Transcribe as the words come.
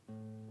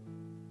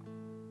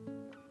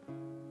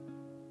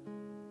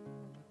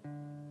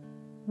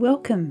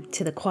Welcome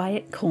to the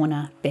Quiet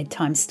Corner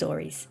Bedtime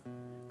Stories.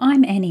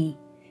 I'm Annie,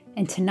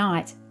 and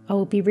tonight I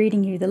will be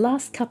reading you the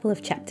last couple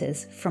of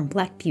chapters from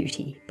Black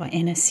Beauty by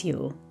Anna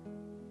Sewell.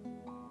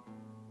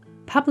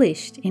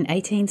 Published in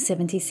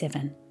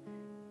 1877,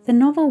 the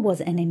novel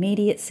was an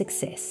immediate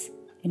success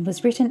and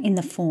was written in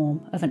the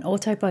form of an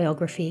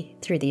autobiography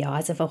through the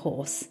eyes of a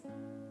horse.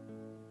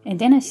 And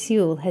Anna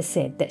Sewell has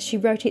said that she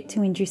wrote it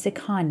to induce a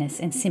kindness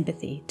and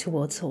sympathy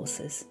towards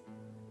horses.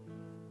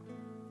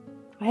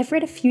 I have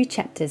read a few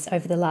chapters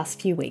over the last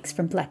few weeks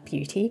from Black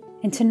Beauty,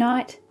 and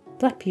tonight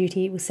Black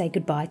Beauty will say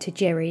goodbye to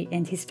Jerry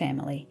and his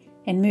family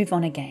and move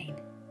on again.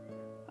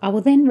 I will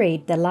then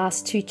read the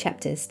last two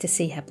chapters to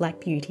see how Black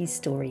Beauty's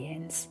story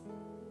ends.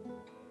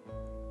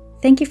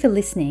 Thank you for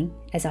listening,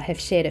 as I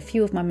have shared a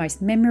few of my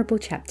most memorable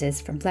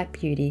chapters from Black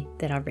Beauty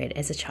that I read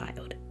as a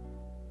child.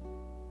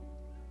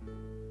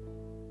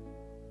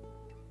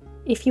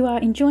 If you are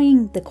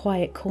enjoying the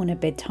Quiet Corner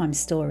Bedtime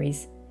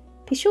Stories,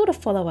 be sure to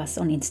follow us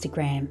on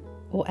Instagram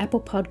or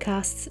Apple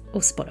Podcasts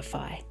or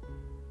Spotify.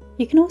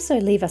 You can also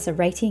leave us a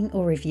rating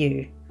or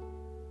review.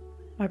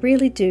 I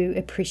really do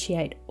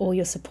appreciate all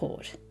your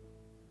support.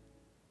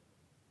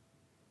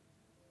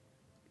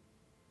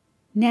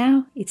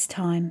 Now it's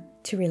time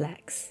to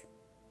relax.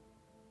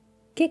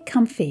 Get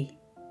comfy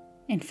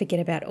and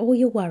forget about all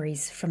your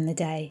worries from the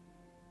day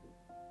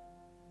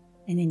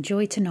and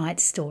enjoy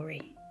tonight's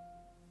story.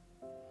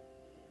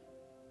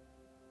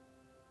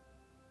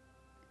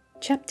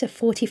 Chapter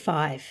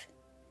 45.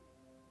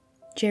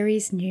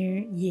 Jerry's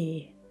New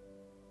Year.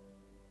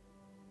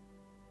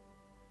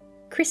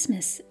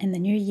 Christmas and the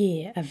New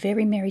Year are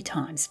very merry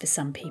times for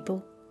some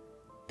people,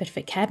 but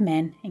for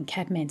cabmen and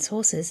cabmen's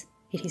horses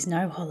it is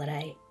no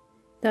holiday,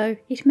 though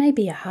it may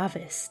be a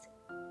harvest.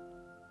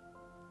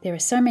 There are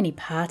so many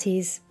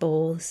parties,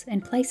 balls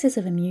and places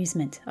of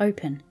amusement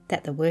open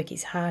that the work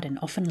is hard and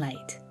often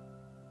late.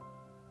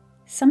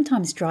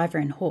 Sometimes driver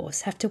and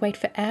horse have to wait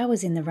for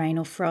hours in the rain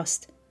or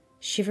frost,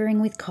 shivering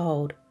with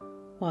cold,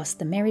 whilst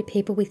the merry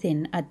people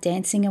within are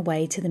dancing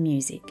away to the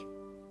music.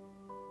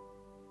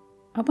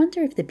 I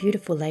wonder if the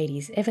beautiful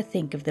ladies ever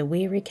think of the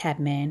weary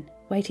cabman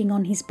waiting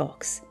on his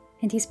box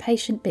and his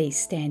patient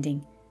beast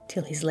standing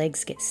till his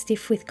legs get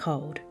stiff with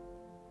cold.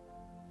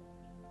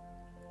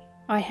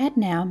 I had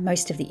now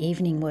most of the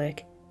evening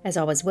work, as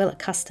I was well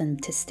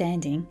accustomed to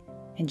standing,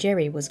 and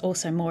Jerry was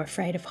also more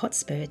afraid of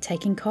Hotspur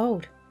taking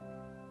cold.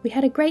 We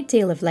had a great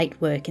deal of late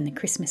work in the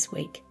Christmas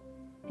week,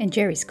 and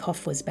Jerry's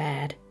cough was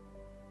bad.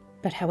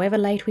 But however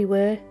late we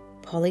were,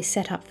 Polly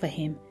sat up for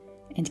him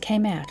and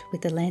came out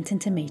with the lantern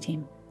to meet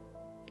him,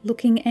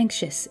 looking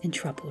anxious and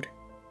troubled.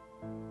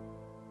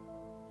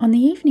 On the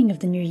evening of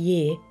the New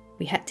Year,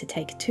 we had to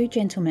take two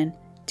gentlemen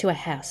to a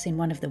house in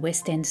one of the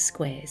West End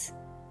squares.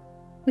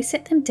 We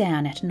set them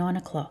down at 9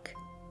 o'clock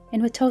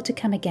and were told to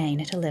come again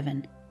at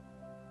 11.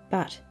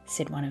 But,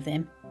 said one of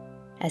them,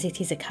 as it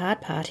is a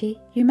card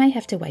party, you may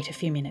have to wait a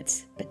few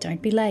minutes, but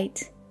don't be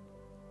late.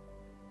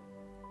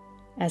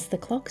 As the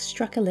clock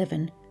struck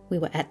 11, we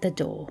were at the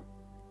door,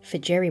 for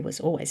Jerry was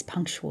always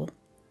punctual.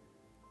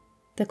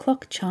 The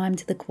clock chimed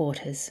the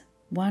quarters,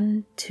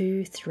 1,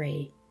 2,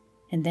 3,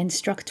 and then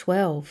struck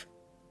 12,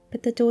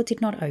 but the door did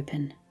not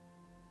open.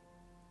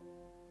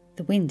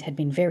 The wind had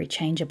been very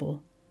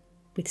changeable,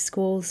 with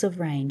squalls of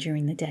rain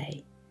during the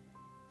day,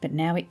 but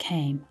now it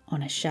came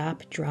on a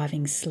sharp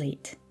driving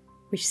sleet,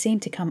 which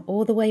seemed to come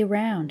all the way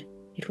round.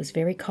 It was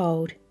very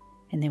cold,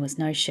 and there was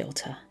no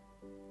shelter.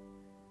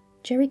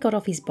 Jerry got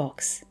off his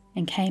box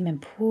and came and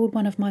pulled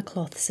one of my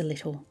cloths a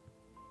little,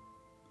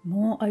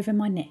 more over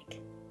my neck.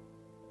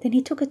 Then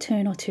he took a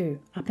turn or two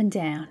up and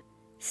down,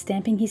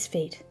 stamping his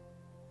feet.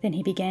 Then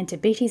he began to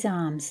beat his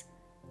arms,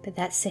 but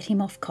that set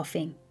him off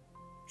coughing.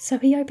 So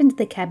he opened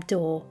the cab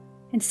door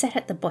and sat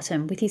at the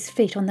bottom with his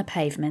feet on the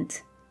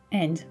pavement,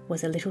 and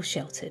was a little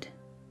sheltered.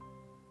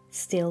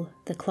 Still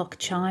the clock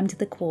chimed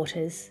the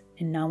quarters,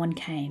 and no one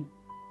came.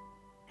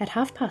 At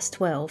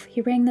 12:30 he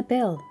rang the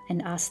bell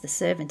and asked the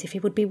servant if he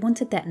would be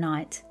wanted that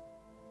night.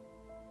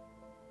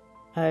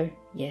 "Oh,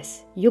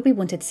 yes, you'll be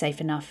wanted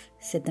safe enough,"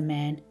 said the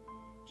man.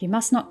 "You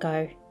must not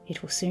go,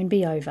 it will soon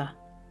be over."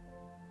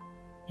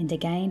 And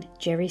again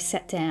Jerry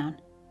sat down,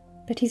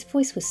 but his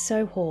voice was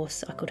so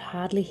hoarse I could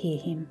hardly hear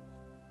him.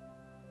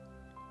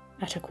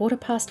 At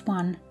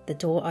 1:15 the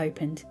door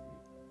opened,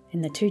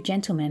 and the two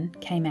gentlemen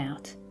came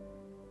out.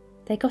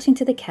 They got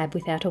into the cab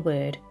without a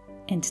word,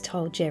 and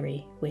told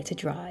Jerry where to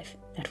drive.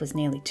 That was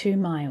nearly 2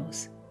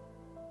 miles.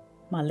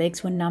 My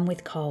legs were numb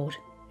with cold,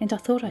 and I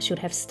thought I should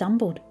have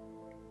stumbled.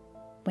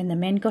 When the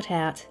men got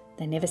out,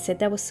 they never said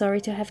they were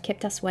sorry to have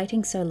kept us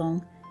waiting so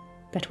long,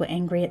 but were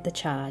angry at the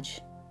charge.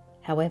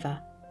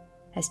 However,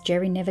 as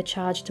Jerry never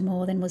charged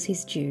more than was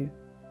his due,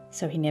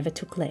 so he never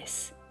took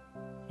less,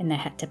 and they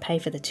had to pay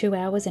for the 2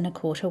 hours and a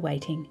quarter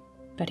waiting,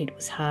 but it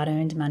was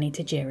hard-earned money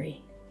to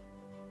Jerry.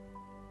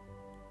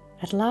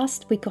 At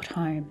last we got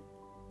home.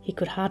 He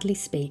could hardly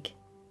speak,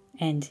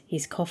 and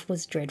his cough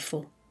was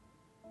dreadful.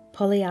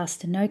 Polly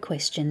asked no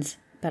questions,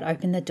 but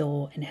opened the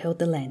door and held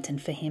the lantern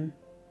for him.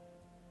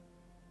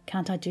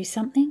 "Can't I do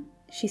something?"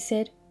 she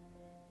said.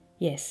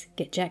 Yes,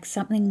 get Jack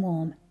something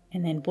warm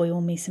and then boil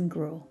me some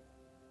gruel.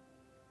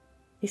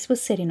 This was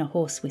said in a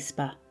hoarse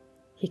whisper.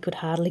 He could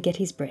hardly get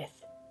his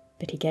breath,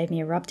 but he gave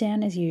me a rub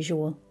down as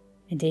usual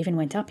and even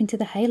went up into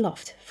the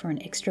hayloft for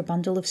an extra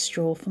bundle of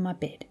straw for my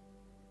bed.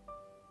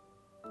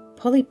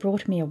 Polly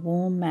brought me a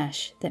warm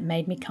mash that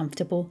made me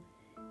comfortable,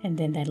 and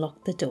then they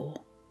locked the door.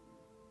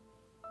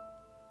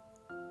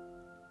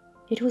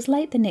 It was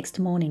late the next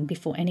morning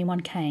before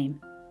anyone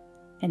came,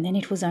 and then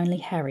it was only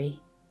Harry.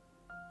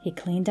 He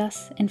cleaned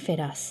us and fed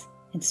us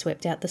and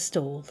swept out the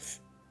stalls.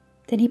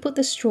 Then he put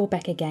the straw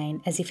back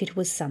again as if it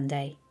was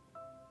Sunday.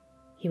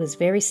 He was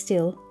very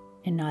still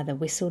and neither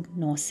whistled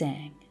nor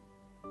sang.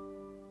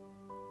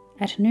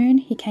 At noon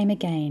he came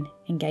again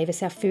and gave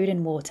us our food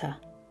and water.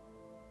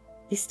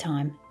 This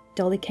time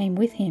Dolly came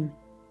with him.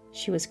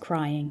 She was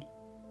crying,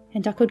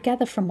 and I could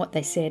gather from what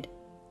they said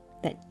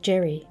that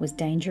Jerry was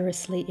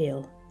dangerously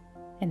ill,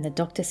 and the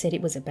doctor said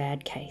it was a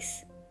bad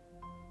case.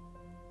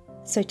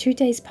 So 2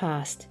 days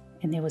passed,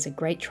 and there was a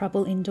great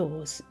trouble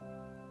indoors.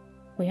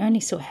 We only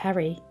saw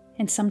Harry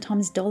and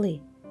sometimes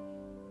Dolly.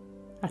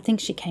 I think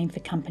she came for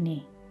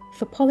company,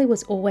 for Polly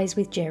was always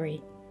with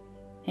Jerry,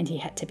 and he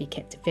had to be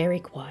kept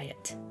very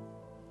quiet.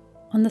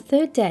 On the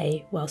 3rd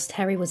day, whilst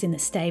Harry was in the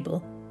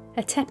stable,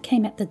 a tap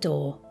came at the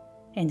door,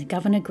 and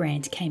Governor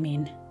Grant came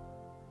in.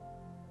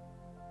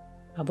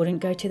 "I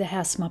wouldn't go to the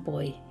house, my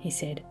boy," he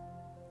said,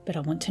 "but I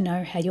want to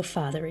know how your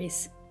father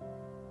is."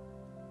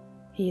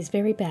 "He is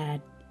very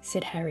bad,"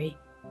 said Harry.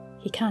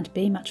 "He can't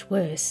be much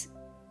worse.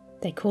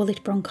 They call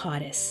it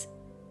bronchitis.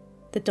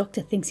 The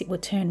doctor thinks it will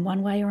turn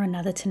one way or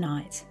another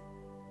tonight."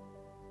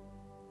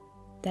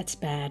 "That's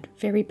bad,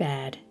 very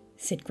bad,"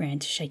 said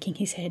Grant, shaking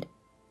his head.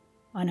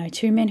 "I know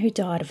 2 men who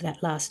died of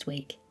that last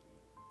week.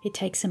 It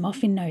takes them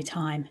off in no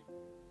time.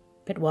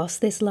 But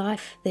whilst there's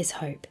life, there's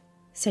hope,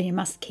 so you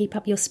must keep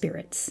up your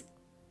spirits."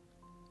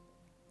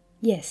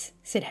 "Yes,"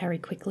 said Harry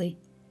quickly,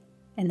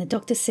 "and the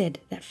doctor said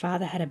that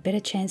father had a better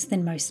chance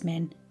than most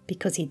men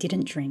because he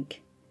didn't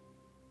drink.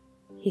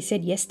 He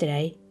said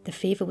yesterday the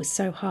fever was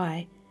so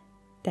high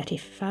that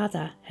if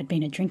father had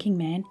been a drinking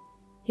man,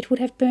 it would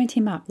have burnt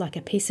him up like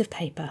a piece of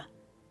paper.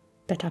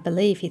 But I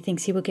believe he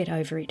thinks he will get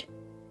over it.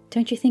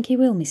 Don't you think he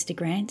will, Mr.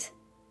 Grant?"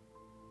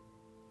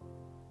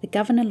 The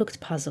governor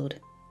looked puzzled.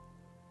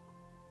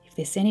 "If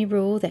there's any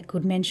rule that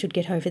good men should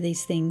get over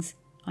these things,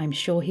 I'm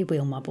sure he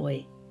will, my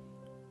boy.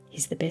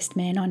 He's the best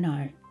man I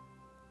know.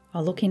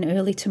 I'll look in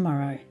early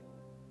tomorrow."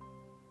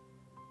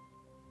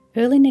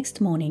 Early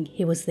next morning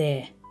he was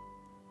there.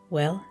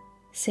 "Well,"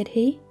 said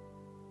he.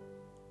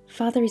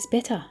 "Father is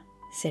better,"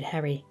 said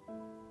Harry.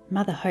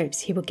 "Mother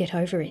hopes he will get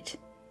over it."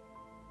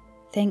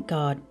 "Thank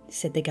God,"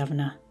 said the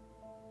governor.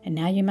 "And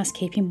now you must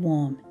keep him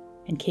warm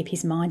and keep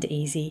his mind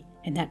easy,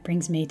 and that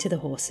brings me to the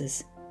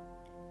horses.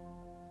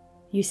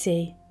 You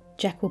see,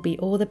 Jack will be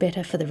all the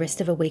better for the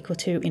rest of a week or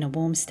 2 in a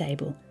warm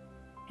stable,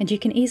 and you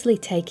can easily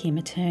take him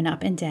a turn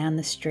up and down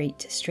the street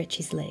to stretch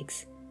his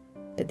legs.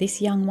 But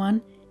this young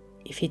one,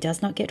 if he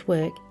does not get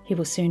work, he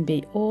will soon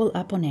be all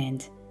up on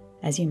end,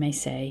 as you may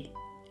say,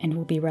 and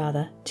will be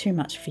rather too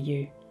much for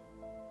you.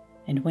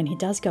 And when he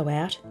does go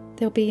out,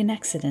 there'll be an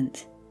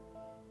accident."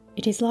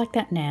 "It is like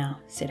that now,"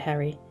 said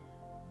Harry.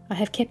 "I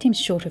have kept him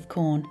short of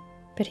corn,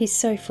 but he's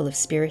so full of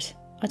spirit,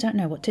 I don't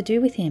know what to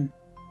do with him."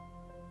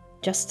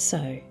 "Just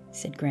so,"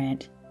 said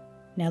Grant.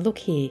 "Now look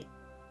here.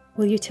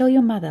 Will you tell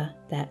your mother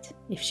that,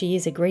 if she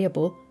is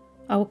agreeable,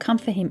 I will come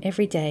for him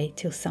every day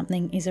till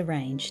something is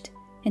arranged,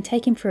 and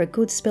take him for a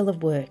good spell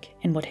of work,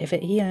 and whatever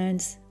he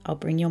earns, I'll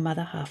bring your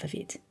mother half of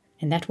it,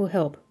 and that will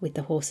help with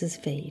the horses'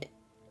 feed.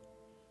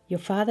 Your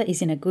father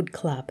is in a good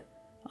club,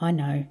 I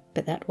know,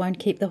 but that won't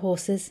keep the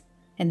horses,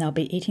 and they'll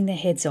be eating their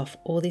heads off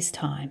all this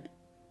time.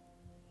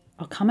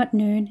 I'll come at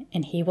noon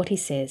and hear what he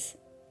says."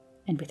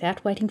 And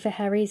without waiting for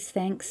Harry's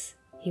thanks,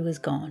 he was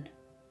gone.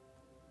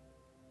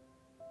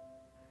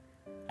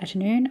 At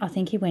noon I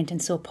think he went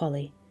and saw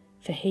Polly,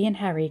 for he and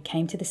Harry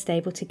came to the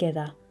stable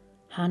together,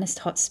 harnessed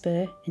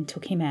Hotspur and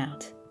took him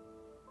out.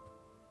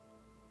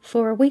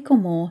 For a week or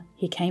more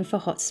he came for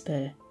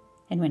Hotspur,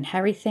 and when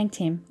Harry thanked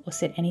him or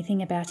said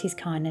anything about his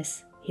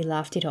kindness, he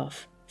laughed it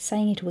off,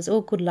 saying it was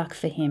all good luck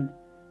for him,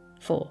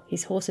 for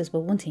his horses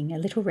were wanting a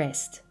little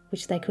rest,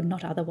 which they could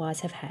not otherwise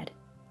have had.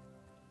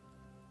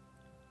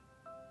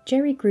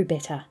 Jerry grew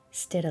better,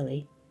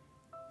 steadily,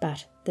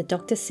 but the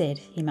doctor said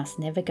he must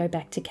never go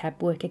back to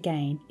cab work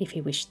again if he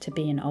wished to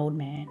be an old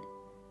man.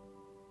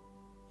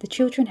 The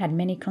children had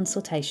many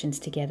consultations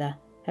together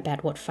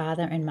about what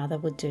father and mother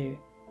would do,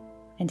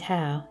 and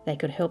how they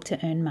could help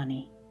to earn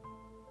money.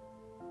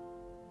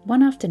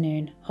 One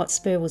afternoon,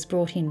 Hotspur was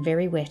brought in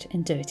very wet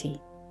and dirty.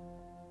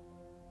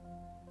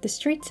 "The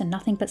streets are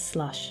nothing but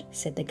slush,"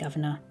 said the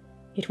governor.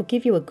 "It will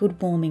give you a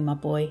good warming, my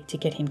boy, to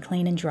get him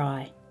clean and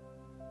dry."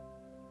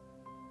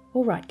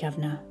 "All right,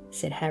 governor,"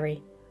 said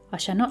Harry. "I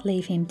shall not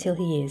leave him till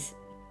he is.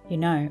 You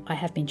know I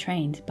have been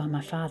trained by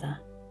my father."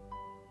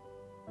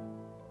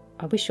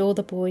 "I wish all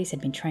the boys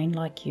had been trained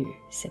like you,"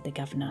 said the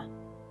governor.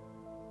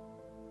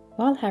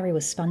 While Harry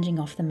was sponging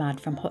off the mud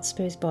from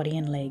Hotspur's body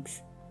and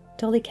legs,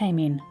 Dolly came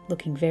in,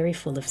 looking very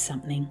full of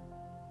something.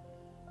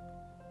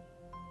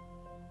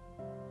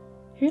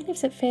 Who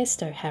lives at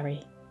Fairstowe,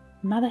 Harry?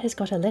 Mother has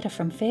got a letter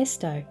from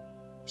Fairstowe.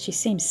 She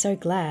seems so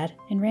glad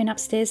and ran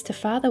upstairs to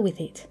Father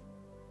with it.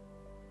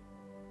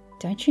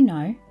 Don't you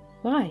know?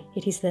 Why,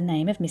 it is the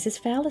name of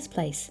Mrs. Fowler's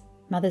place,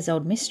 Mother's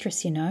old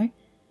mistress, you know.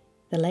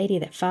 The lady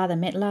that Father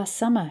met last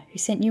summer who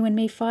sent you and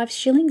me 5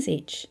 shillings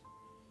each.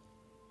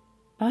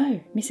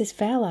 Oh, Mrs.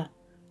 Fowler.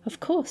 Of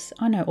course,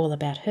 I know all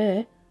about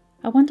her.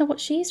 I wonder what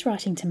she is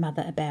writing to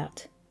Mother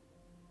about.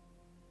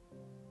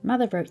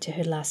 Mother wrote to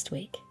her last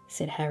week,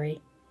 said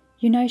Harry.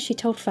 You know she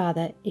told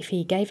Father if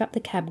he gave up the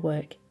cab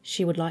work,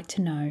 she would like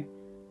to know.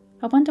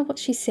 I wonder what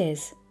she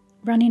says.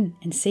 Run in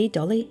and see,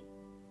 Dolly.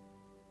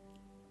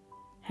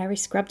 Harry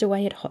scrubbed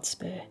away at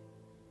Hotspur.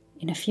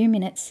 In a few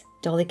minutes,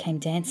 Dolly came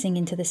dancing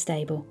into the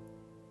stable.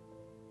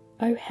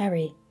 Oh,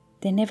 Harry,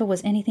 there never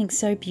was anything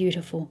so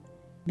beautiful.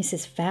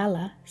 Mrs.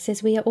 Fowler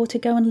says we are all to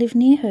go and live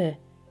near her.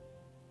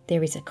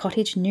 There is a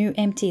cottage new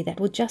empty that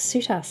will just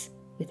suit us,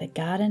 with a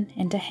garden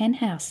and a hen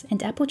house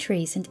and apple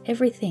trees and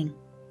everything.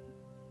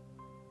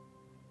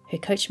 Her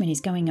coachman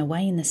is going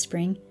away in the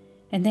spring,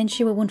 and then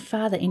she will want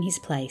Father in his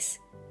place.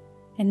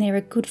 And there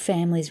are good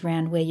families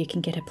round where you can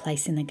get a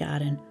place in the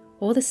garden,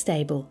 or the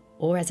stable,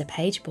 or as a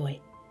page boy.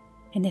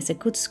 And there's a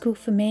good school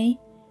for me,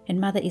 and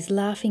Mother is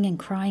laughing and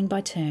crying by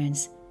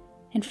turns,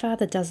 and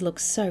Father does look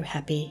so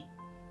happy.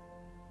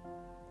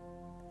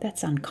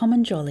 That's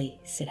uncommon jolly,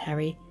 said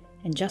Harry,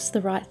 and just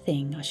the right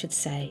thing, I should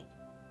say.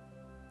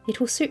 It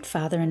will suit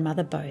Father and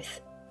Mother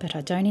both, but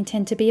I don't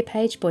intend to be a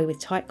page boy with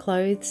tight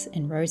clothes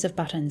and rows of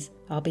buttons.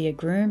 I'll be a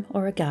groom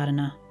or a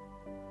gardener.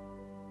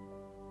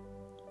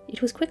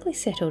 It was quickly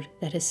settled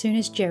that as soon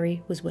as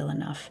Jerry was well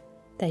enough,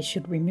 they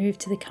should remove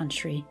to the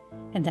country,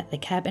 and that the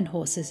cab and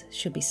horses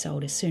should be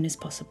sold as soon as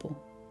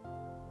possible.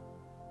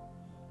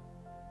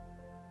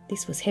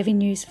 This was heavy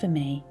news for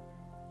me,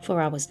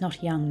 for I was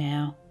not young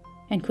now,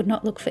 and could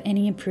not look for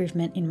any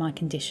improvement in my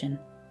condition.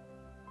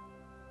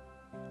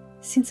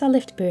 Since I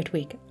left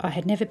Birtwick, I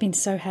had never been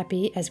so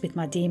happy as with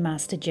my dear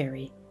Master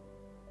Jerry.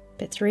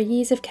 But 3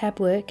 years of cab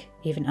work,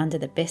 even under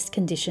the best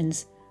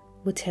conditions,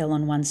 would tell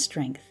on one's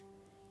strength,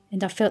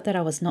 and I felt that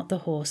I was not the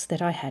horse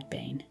that I had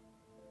been.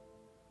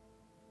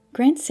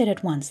 Grant said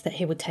at once that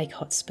he would take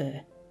Hotspur,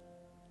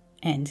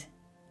 and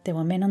there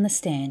were men on the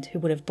stand who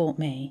would have bought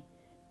me,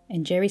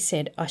 and Jerry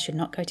said I should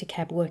not go to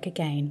cab work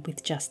again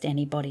with just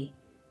anybody,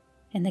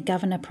 and the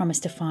governor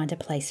promised to find a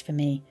place for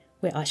me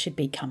where I should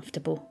be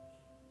comfortable.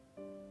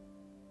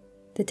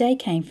 The day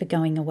came for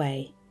going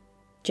away.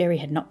 Jerry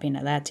had not been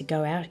allowed to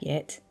go out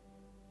yet,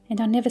 and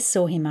I never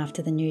saw him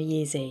after the New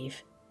Year's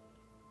Eve.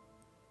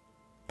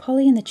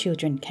 Polly and the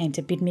children came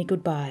to bid me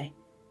goodbye.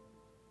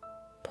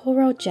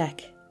 Poor old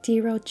Jack,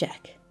 dear old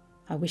Jack,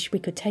 I wish we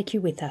could take you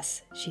with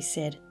us, she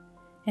said,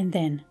 and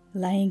then,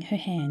 laying her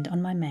hand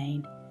on my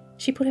mane,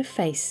 she put her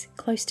face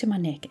close to my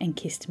neck and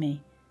kissed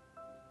me.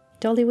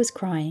 Dolly was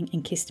crying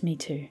and kissed me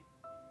too.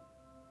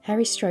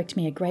 Harry stroked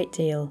me a great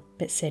deal,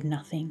 but said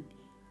nothing.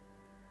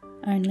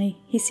 Only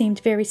he seemed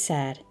very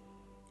sad,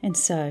 and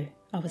so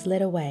I was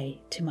led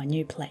away to my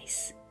new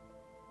place.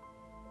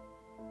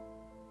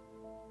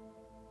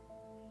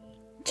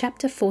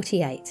 Chapter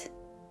 48.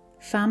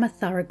 Farmer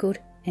Thorogood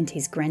and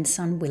his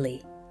grandson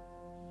Willie.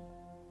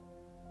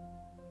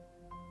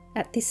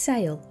 At this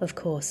sale, of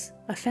course,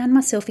 I found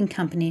myself in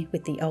company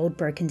with the old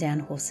broken-down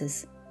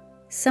horses,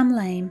 some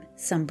lame,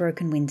 some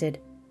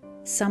broken-winded,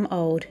 some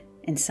old,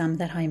 and some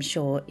that I am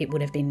sure it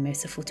would have been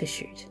merciful to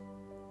shoot.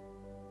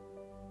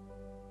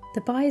 The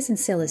buyers and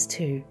sellers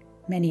too,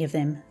 many of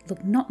them,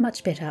 looked not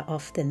much better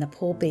off than the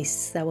poor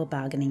beasts they were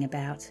bargaining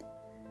about.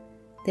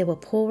 There were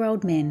poor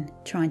old men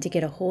trying to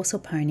get a horse or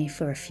pony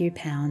for a few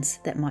pounds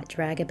that might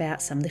drag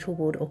about some little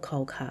wood or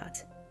coal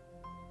cart.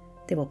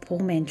 There were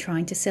poor men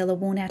trying to sell a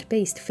worn-out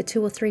beast for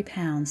 2 or 3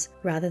 pounds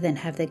rather than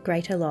have the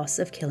greater loss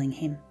of killing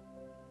him.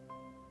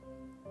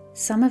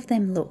 Some of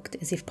them looked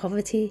as if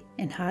poverty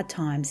and hard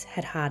times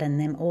had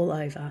hardened them all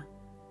over.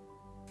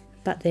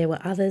 But there were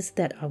others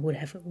that I would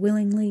have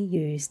willingly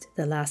used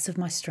the last of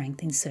my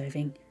strength in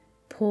serving,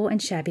 poor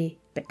and shabby,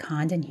 but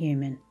kind and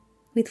human,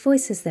 with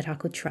voices that I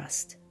could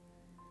trust.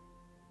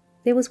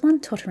 There was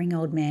one tottering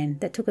old man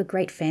that took a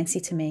great fancy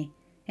to me,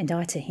 and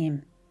I to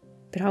him,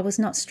 but I was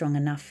not strong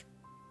enough.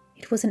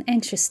 It was an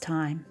anxious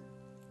time.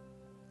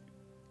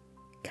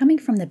 Coming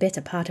from the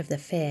better part of the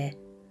fair,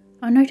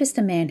 I noticed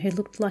a man who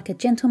looked like a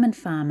gentleman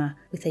farmer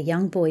with a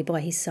young boy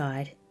by his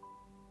side.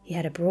 He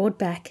had a broad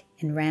back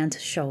and round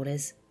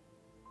shoulders,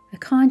 a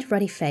kind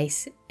ruddy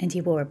face, and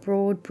he wore a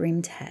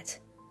broad-brimmed hat.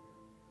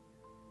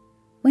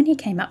 When he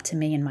came up to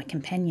me and my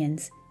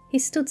companions, he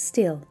stood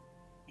still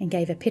and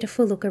gave a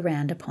pitiful look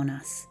around upon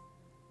us.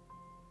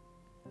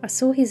 I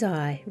saw his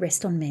eye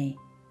rest on me.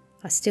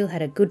 I still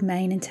had a good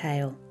mane and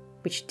tail,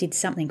 which did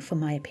something for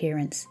my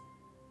appearance.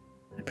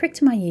 I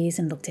pricked my ears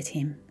and looked at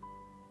him.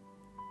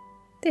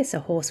 "There's a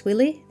horse,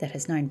 Willie, that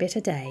has known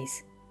better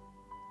days."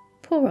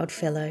 "Poor old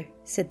fellow,"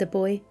 said the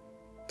boy.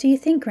 "Do you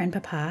think,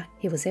 Grandpapa,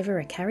 he was ever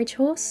a carriage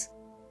horse?"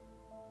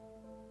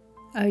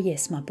 "Oh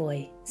yes, my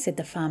boy," said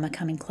the farmer,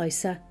 coming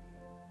closer.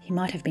 "He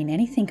might have been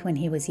anything when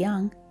he was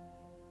young.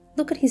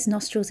 Look at his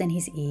nostrils and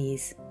his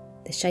ears,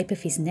 the shape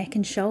of his neck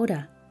and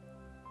shoulder.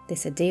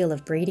 There's a deal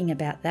of breeding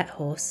about that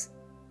horse."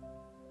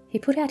 He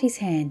put out his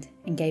hand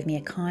and gave me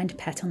a kind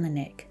pat on the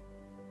neck.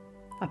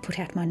 I put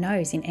out my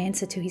nose in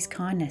answer to his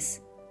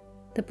kindness.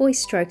 The boy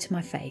stroked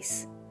my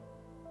face.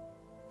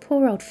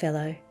 "Poor old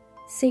fellow.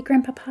 See,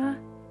 Grandpapa,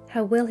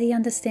 how well he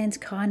understands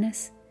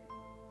kindness.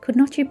 Could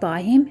not you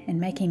buy him and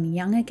make him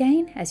young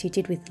again, as you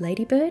did with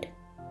Ladybird?"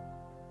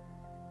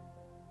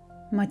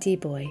 "My dear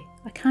boy,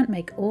 I can't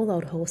make all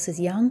old horses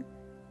young.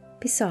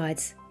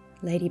 Besides,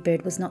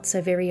 Ladybird was not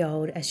so very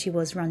old, as she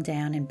was run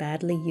down and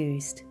badly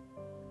used."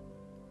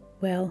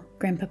 "Well,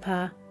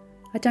 Grandpapa,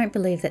 I don't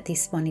believe that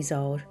this one is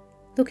old.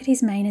 Look at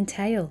his mane and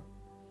tail.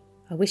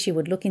 I wish you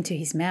would look into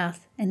his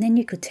mouth, and then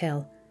you could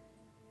tell.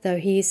 Though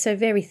he is so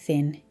very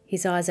thin,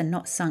 his eyes are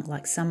not sunk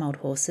like some old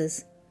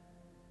horses."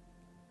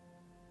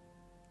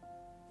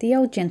 The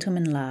old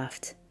gentleman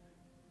laughed.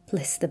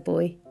 "Bless the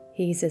boy,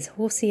 he is as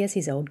horsey as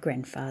his old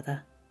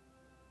grandfather."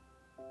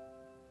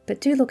 "But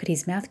do look at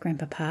his mouth,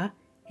 Grandpapa,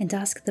 and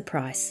ask the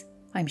price.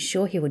 I am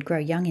sure he would grow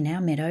young in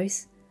our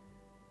meadows."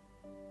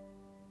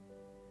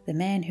 The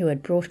man who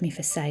had brought me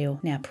for sale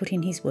now put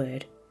in his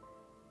word.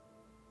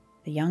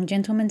 "The young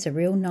gentleman's a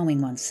real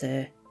knowing one,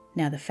 sir.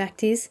 Now the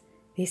fact is,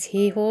 this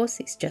here horse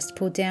is just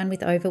pulled down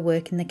with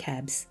overwork in the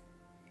cabs.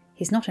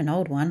 He's not an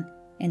old one,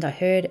 and I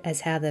heard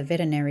as how the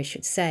veterinary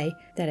should say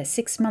that a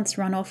 6 months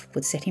run off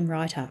would set him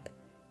right up,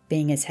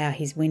 being as how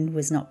his wind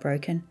was not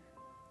broken.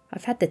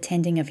 I've had the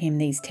tending of him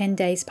these 10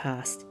 days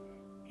past,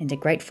 and a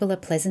grateful a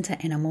pleasanter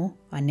animal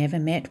I never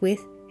met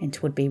with, and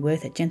 'twould be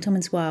worth a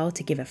gentleman's while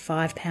to give a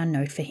 £5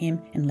 note for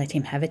him and let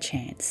him have a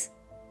chance.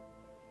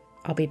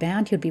 I'll be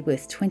bound he'll be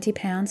worth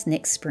 £20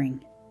 next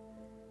spring."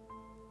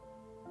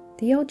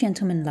 The old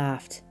gentleman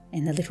laughed,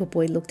 and the little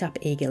boy looked up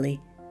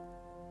eagerly.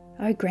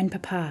 "Oh,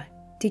 Grandpapa,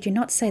 did you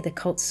not say the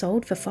colt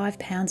sold for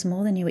 £5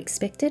 more than you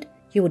expected?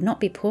 You would not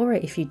be poorer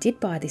if you did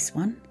buy this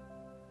one."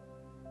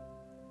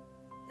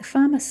 The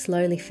farmer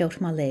slowly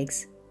felt my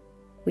legs,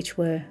 which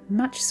were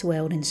much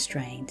swelled and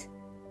strained.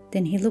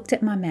 Then he looked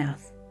at my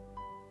mouth.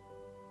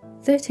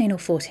 13 or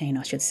 14,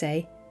 I should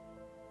say.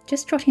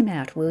 "Just trot him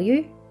out, will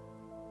you?"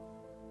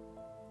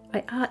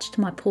 I arched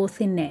my poor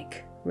thin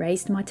neck,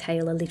 raised my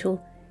tail a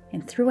little,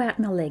 and threw out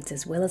my legs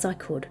as well as I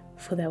could,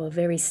 for they were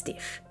very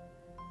stiff.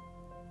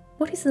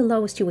 "What is the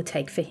lowest you would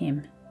take for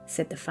him?"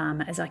 said the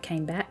farmer as I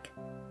came back.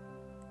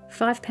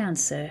 £5,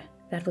 sir.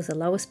 That was the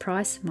lowest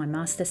price my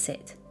master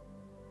set."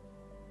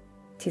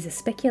 "'Tis a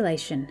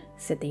speculation,"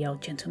 said the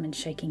old gentleman,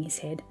 shaking his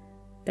head,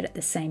 but at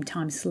the same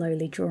time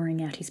slowly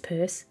drawing out his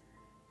purse.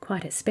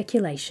 "Quite a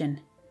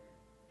speculation.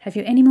 Have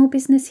you any more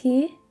business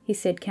here?" he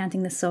said,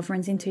 counting the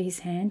sovereigns into his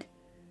hand.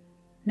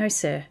 "No,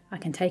 sir. I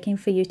can take him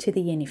for you to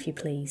the inn if you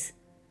please."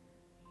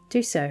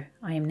 "Do so.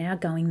 I am now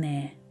going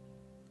there."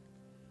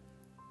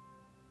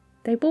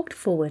 They walked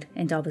forward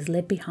and I was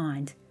led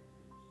behind.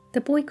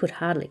 The boy could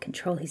hardly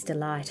control his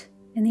delight,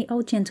 and the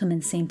old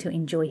gentleman seemed to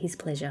enjoy his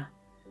pleasure.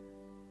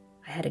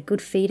 I had a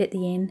good feed at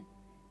the inn,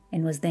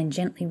 and was then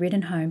gently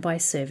ridden home by a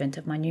servant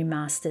of my new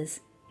master's,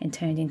 and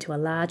turned into a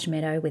large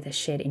meadow with a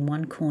shed in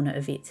one corner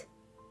of it.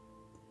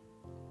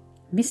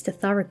 Mr.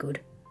 Thorogood,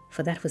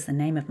 for that was the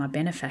name of my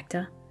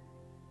benefactor,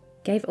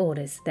 gave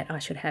orders that I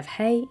should have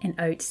hay and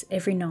oats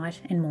every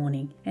night and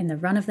morning, and the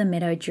run of the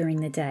meadow during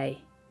the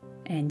day.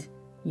 And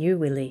 "You,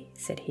 Willie,"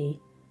 said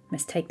he,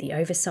 "must take the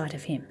oversight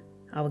of him.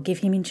 I will give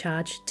him in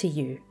charge to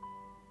you."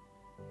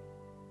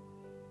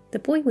 The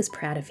boy was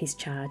proud of his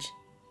charge,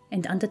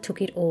 and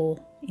undertook it all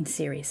in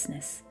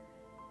seriousness.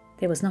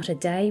 There was not a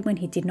day when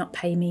he did not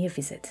pay me a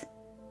visit,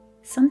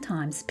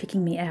 sometimes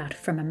picking me out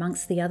from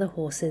amongst the other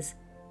horses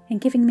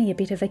and giving me a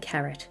bit of a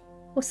carrot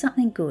or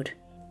something good,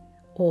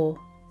 or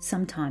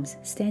sometimes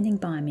standing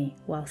by me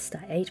whilst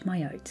I ate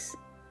my oats.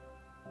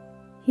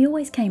 He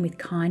always came with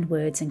kind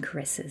words and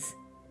caresses,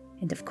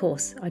 and of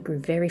course I grew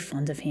very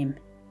fond of him.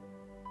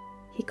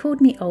 He called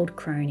me Old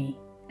Crony,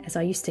 as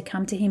I used to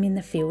come to him in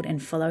the field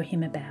and follow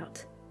him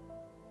about.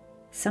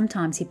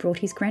 Sometimes he brought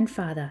his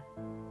grandfather,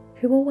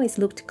 who always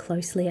looked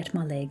closely at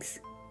my legs.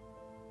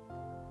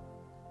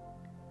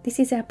 "This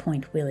is our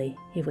point, Willie,"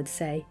 he would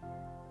say,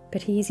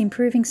 "but he is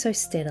improving so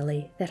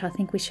steadily that I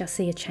think we shall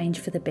see a change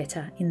for the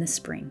better in the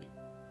spring."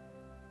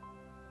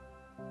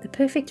 The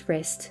perfect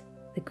rest,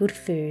 the good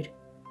food,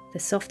 the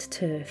soft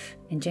turf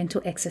and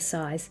gentle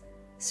exercise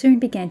soon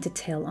began to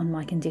tell on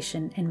my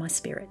condition and my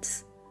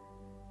spirits.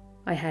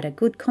 I had a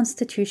good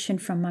constitution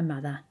from my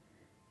mother,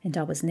 and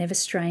I was never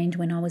strained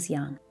when I was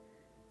young,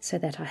 so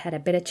that I had a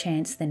better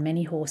chance than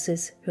many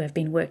horses who have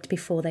been worked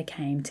before they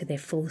came to their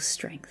full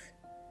strength.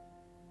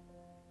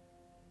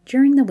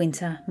 During the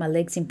winter, my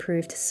legs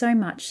improved so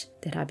much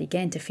that I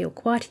began to feel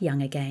quite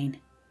young again.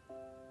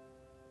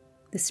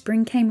 The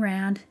spring came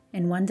round,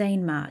 and one day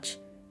in March,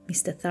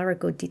 Mr.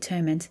 Thorogood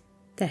determined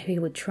that he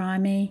would try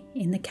me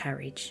in the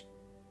carriage.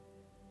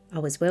 I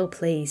was well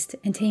pleased,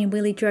 and he and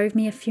Willie drove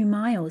me a few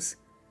miles.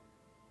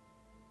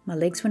 My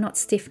legs were not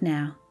stiff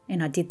now,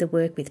 and I did the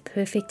work with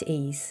perfect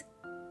ease.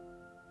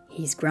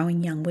 "He is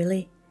growing young,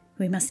 Willie.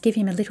 We must give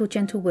him a little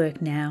gentle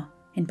work now,"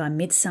 and by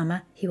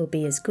midsummer he will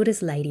be as good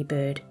as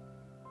Ladybird.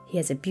 He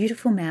has a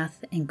beautiful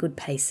mouth and good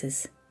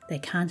paces. They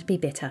can't be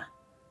better."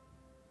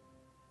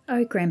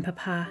 "Oh,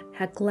 Grandpapa,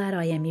 how glad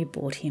I am you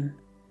bought him."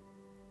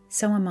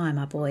 "So am I,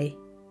 my boy,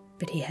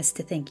 but he has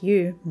to thank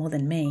you more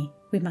than me.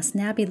 We must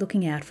now be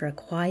looking out for a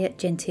quiet,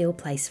 genteel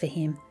place for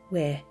him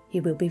where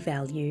he will be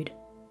valued."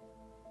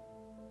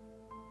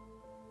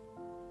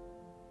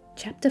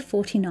 Chapter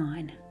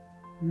 49.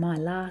 My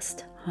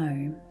Last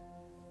Home.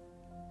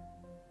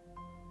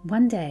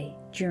 One day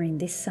during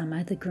this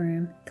summer the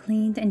groom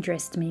cleaned and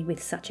dressed me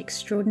with such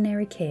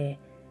extraordinary care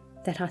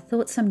that I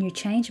thought some new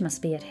change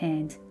must be at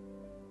hand.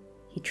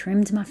 He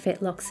trimmed my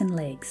fetlocks and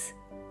legs,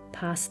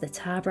 passed the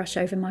tar brush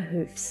over my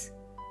hoofs,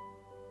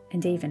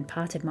 and even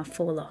parted my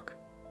forelock.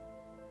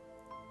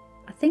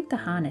 I think the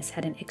harness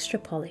had an extra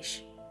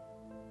polish.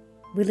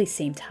 Willie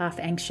seemed half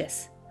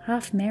anxious,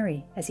 half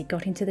merry as he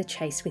got into the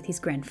chase with his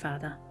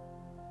grandfather.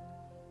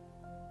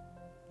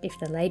 "If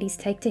the ladies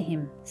take to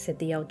him," said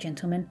the old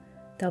gentleman,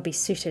 "they'll be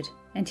suited,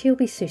 and he'll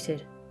be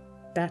suited,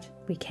 but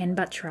we can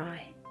but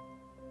try."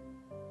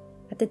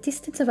 At the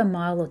distance of a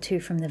mile or two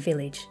from the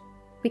village,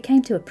 we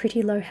came to a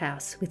pretty low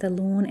house with a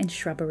lawn and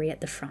shrubbery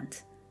at the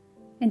front,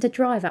 and a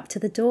drive up to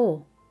the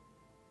door.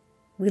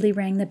 Willie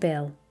rang the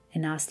bell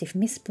and asked if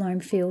Miss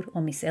Blomefield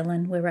or Miss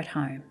Ellen were at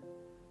home.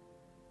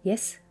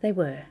 Yes, they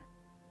were.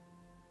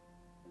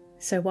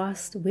 So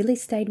whilst Willie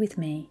stayed with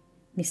me,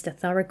 Mr.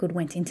 Thorogood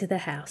went into the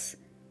house.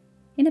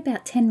 In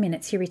about 10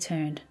 minutes he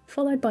returned,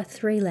 followed by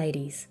 3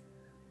 ladies.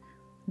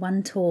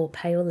 One tall,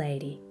 pale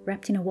lady,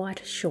 wrapped in a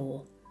white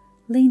shawl,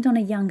 leaned on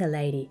a younger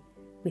lady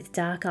with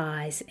dark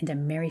eyes and a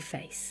merry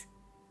face.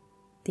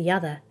 The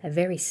other, a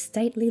very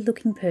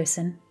stately-looking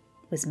person,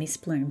 was Miss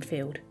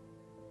Blomefield.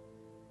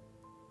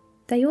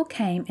 They all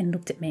came and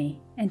looked at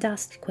me and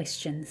asked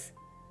questions.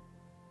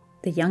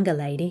 The younger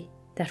lady,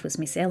 that was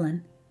Miss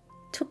Ellen,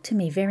 took to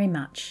me very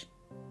much.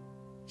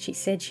 She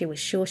said she was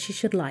sure she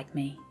should like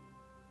me.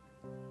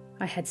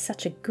 I had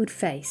such a good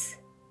face.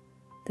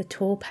 The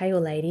tall, pale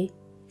lady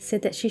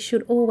said that she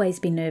should always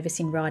be nervous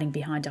in riding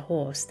behind a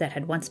horse that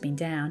had once been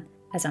down,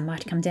 as I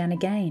might come down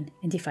again,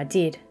 and if I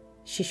did,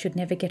 she should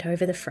never get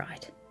over the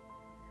fright.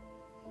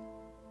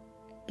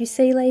 "You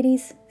see,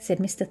 ladies," said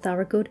Mr.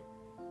 Thorogood,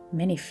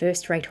 "many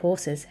first-rate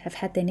horses have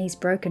had their knees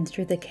broken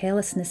through the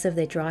carelessness of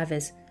their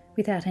drivers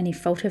without any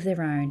fault of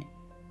their own,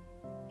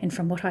 and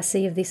from what I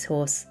see of this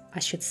horse, I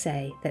should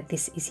say that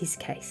this is his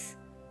case.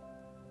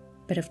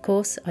 But of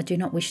course I do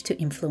not wish to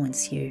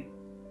influence you.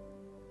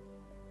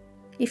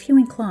 If you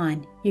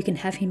incline, you can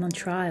have him on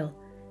trial,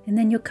 and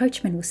then your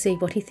coachman will see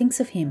what he thinks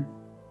of him."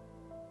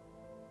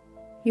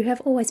 "You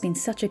have always been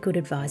such a good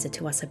adviser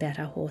to us about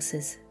our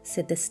horses,"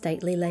 said the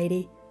stately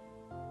lady,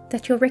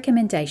 "that your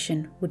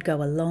recommendation would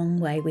go a long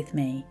way with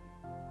me,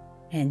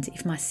 and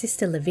if my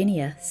sister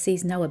Lavinia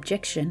sees no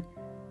objection,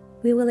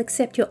 we will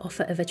accept your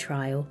offer of a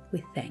trial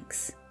with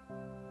thanks."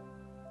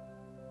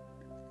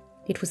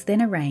 It was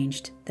then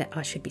arranged that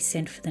I should be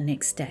sent for the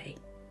next day.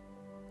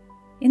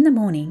 In the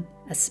morning,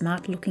 a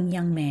smart-looking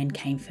young man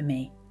came for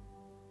me.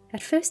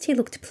 At first he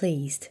looked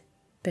pleased,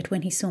 but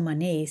when he saw my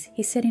knees,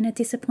 he said in a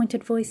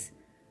disappointed voice,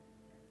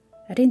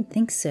 "I didn't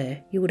think,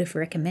 sir, you would have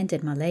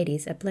recommended my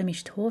ladies a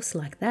blemished horse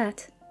like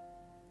that."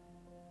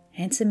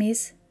 "Handsome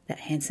is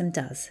that handsome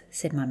does,"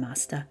 said my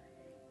master.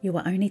 "You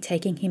are only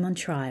taking him on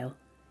trial,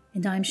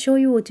 and I am sure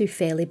you will do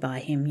fairly by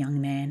him, young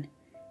man.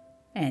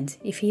 And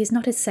if he is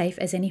not as safe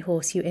as any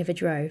horse you ever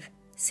drove,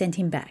 send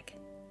him back."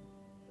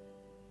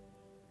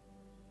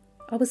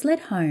 I was led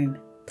home,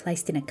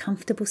 placed in a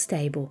comfortable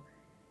stable,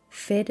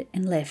 fed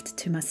and left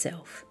to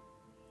myself.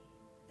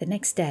 The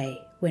next day,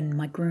 when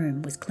my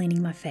groom was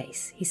cleaning my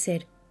face, he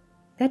said,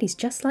 "That is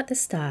just like the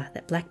star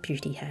that Black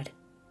Beauty had.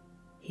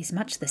 He's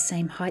much the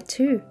same height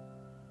too.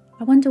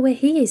 I wonder where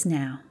he is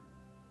now."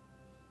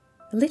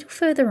 A little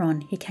further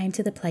on he came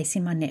to the place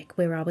in my neck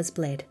where I was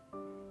bled,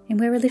 and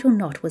where a little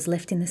knot was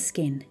left in the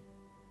skin.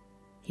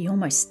 He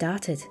almost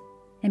started,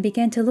 and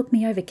began to look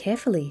me over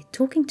carefully,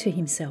 talking to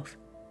himself.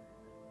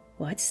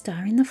 White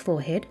star in the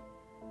forehead,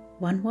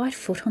 one white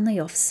foot on the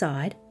off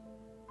side,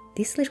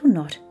 this little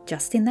knot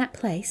just in that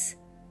place,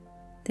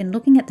 then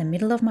looking at the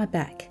middle of my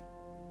back,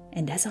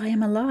 and as I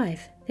am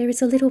alive, there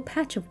is a little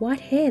patch of white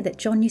hair that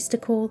John used to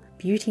call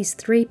Beauty's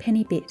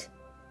 3-penny bit.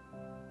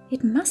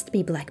 It must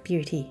be Black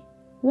Beauty.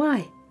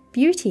 Why,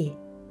 Beauty,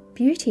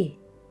 Beauty,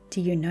 do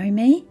you know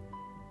me?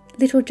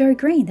 Little Joe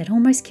Green that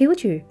almost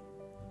killed you.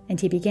 And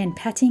he began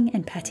patting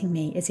and patting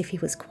me as if he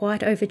was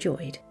quite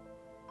overjoyed.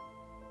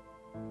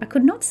 I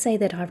could not say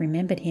that I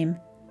remembered him,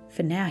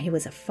 for now he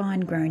was a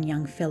fine-grown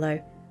young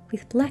fellow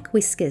with black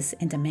whiskers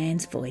and a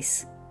man's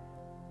voice.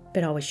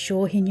 But I was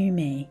sure he knew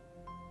me,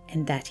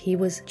 and that he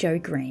was Joe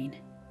Green,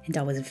 and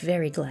I was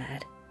very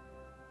glad.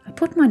 I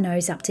put my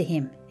nose up to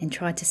him and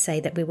tried to say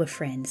that we were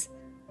friends.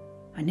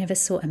 I never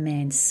saw a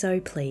man so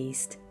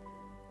pleased.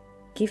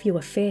 "Give you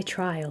a fair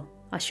trial?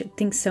 I should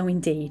think so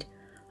indeed.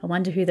 I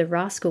wonder who the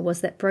rascal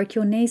was that broke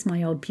your knees,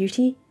 my old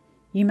beauty.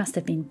 You must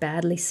have been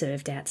badly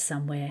served out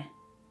somewhere.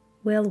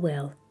 Well,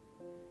 well,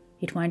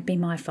 it won't be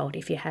my fault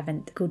if you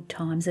haven't good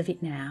times of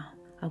it now.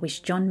 I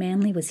wish John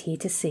Manley was here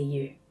to see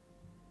you."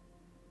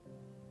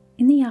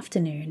 In the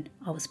afternoon,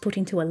 I was put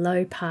into a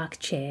low park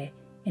chair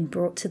and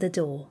brought to the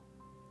door.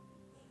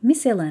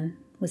 Miss Ellen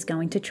was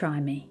going to try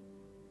me,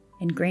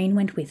 and Green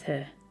went with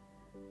her.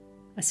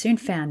 I soon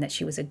found that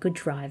she was a good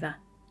driver,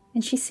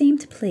 and she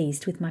seemed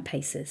pleased with my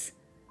paces.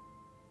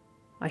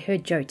 I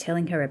heard Joe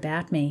telling her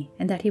about me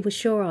and that he was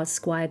sure I was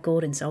Squire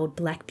Gordon's old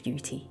black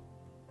beauty.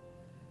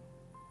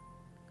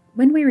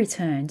 When we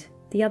returned,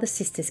 the other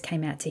sisters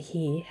came out to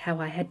hear how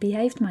I had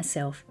behaved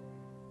myself.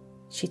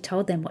 She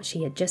told them what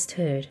she had just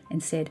heard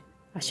and said,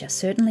 "I shall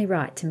certainly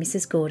write to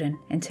Mrs. Gordon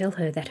and tell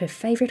her that her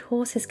favourite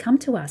horse has come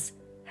to us.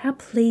 How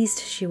pleased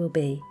she will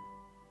be."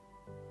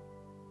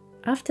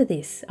 After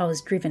this, I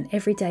was driven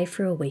every day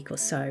for a week or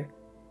so,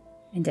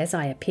 and as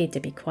I appeared to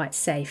be quite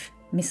safe,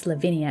 Miss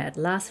Lavinia at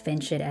last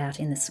ventured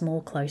out in the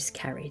small close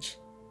carriage.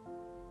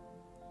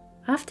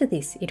 After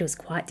this, it was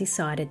quite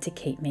decided to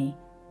keep me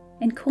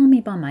and call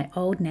me by my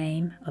old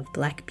name of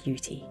Black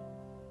Beauty.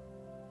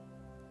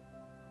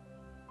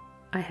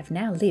 I have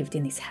now lived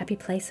in this happy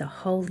place a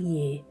whole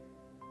year.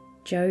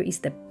 Joe is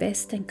the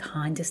best and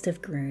kindest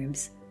of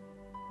grooms.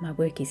 My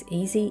work is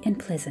easy and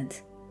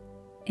pleasant,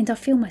 and I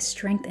feel my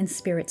strength and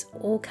spirits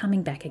all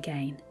coming back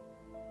again.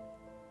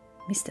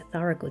 Mr.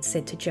 Thorogood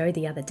said to Joe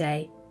the other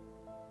day,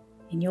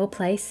 "In your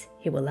place,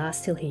 he will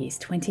last till he is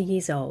 20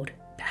 years old,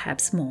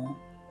 perhaps more."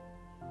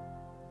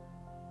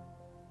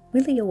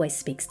 Willie always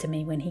speaks to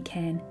me when he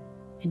can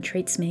and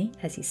treats me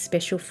as his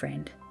special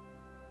friend.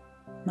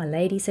 My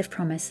ladies have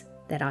promised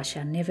that I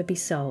shall never be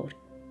sold,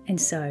 and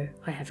so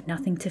I have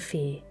nothing to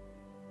fear.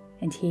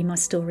 And here my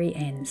story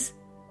ends.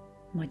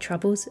 My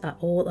troubles are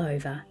all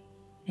over,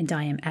 and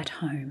I am at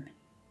home.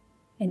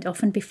 And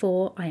often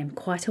before I am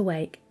quite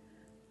awake,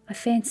 I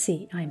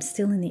fancy I am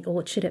still in the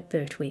orchard at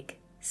Birtwick,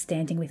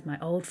 standing with my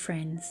old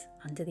friends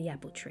under the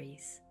apple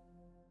trees.